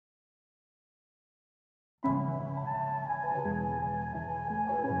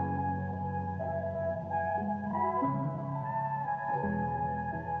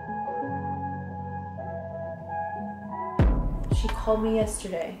called me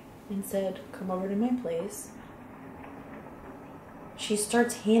yesterday and said, come over to my place. She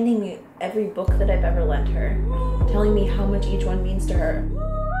starts handing me every book that I've ever lent her, telling me how much each one means to her.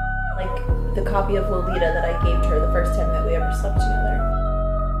 Like the copy of Lolita that I gave to her the first time that we ever slept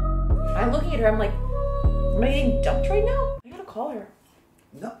together. I'm looking at her, I'm like, am I getting dumped right now? I gotta call her.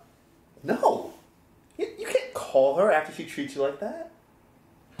 No. No. You can't call her after she treats you like that.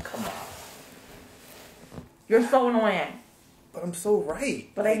 Come on. You're so annoying. But I'm so right.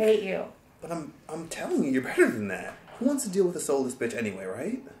 But I hate you. But I'm telling you, you're better than that. Who wants to deal with a soulless bitch anyway,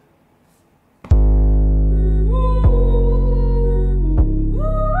 right?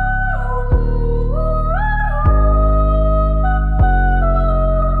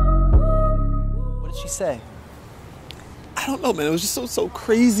 What did she say? I don't know, man. It was just so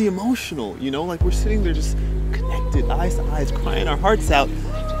crazy emotional, you know? Like, we're sitting there just connected, eyes to eyes, crying our hearts out.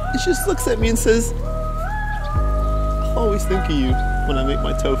 And she just looks at me and says, I'll always think of you when I make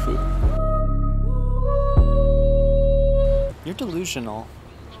my tofu. You're delusional.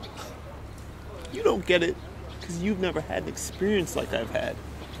 You don't get it, because you've never had an experience like I've had.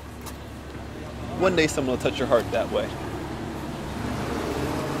 One day someone will touch your heart that way.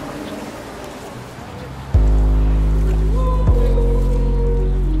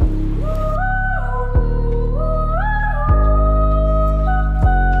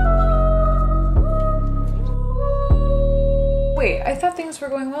 Wait, I thought things were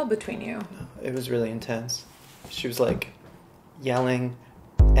going well between you. It was really intense. She was like yelling,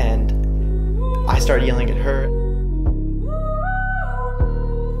 and I started yelling at her.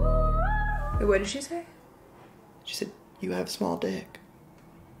 Wait, what did she say? She said, "You have a small dick."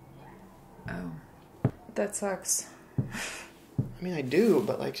 Oh, that sucks. I mean, I do,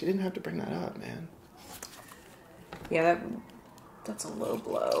 but like, she didn't have to bring that up, man. Yeah, that's a low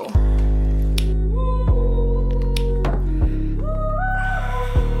blow.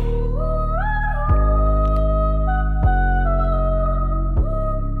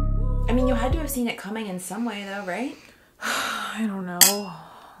 I mean, you had to have seen it coming in some way though, right? I don't know.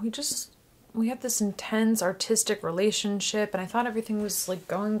 We had this intense artistic relationship and I thought everything was like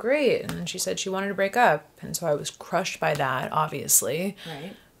going great. And then she said she wanted to break up. And so I was crushed by that, obviously.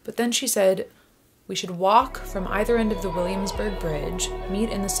 Right. But then she said we should walk from either end of the Williamsburg Bridge, meet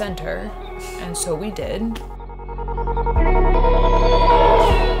in the center. And so we did. And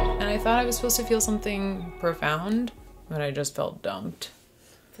I thought I was supposed to feel something profound, but I just felt dumped.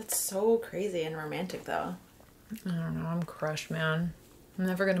 That's so crazy and romantic though. I don't know, I'm crushed, man. I'm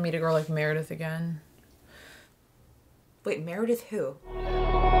never gonna meet a girl like Meredith again. Wait, Meredith who?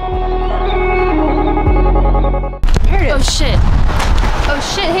 Meredith! Oh shit. Oh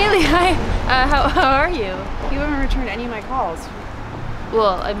shit, Haley, hi. How are you? You haven't returned any of my calls.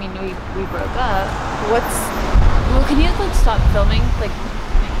 Well, I mean, we broke up. Well, can you like stop filming? Like,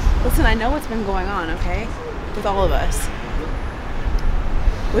 thanks. Listen, I know what's been going on, okay? With all of us.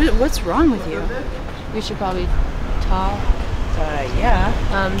 What's wrong with you? We should probably talk. Yeah.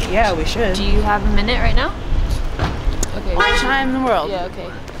 Yeah, we should. Do you have a minute right now? Okay. All the time in the world. Yeah, okay.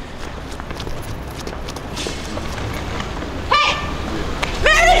 Hey!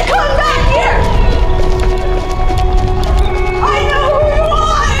 Meredith, come back here! I know who you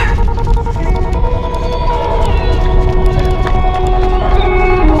are!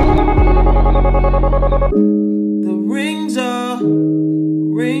 The rings all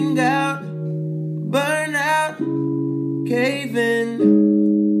ring out, burn out, cave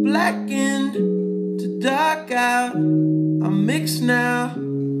in, blackened to dark out. I'm mixed now,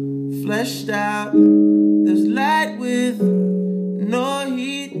 fleshed out. There's light.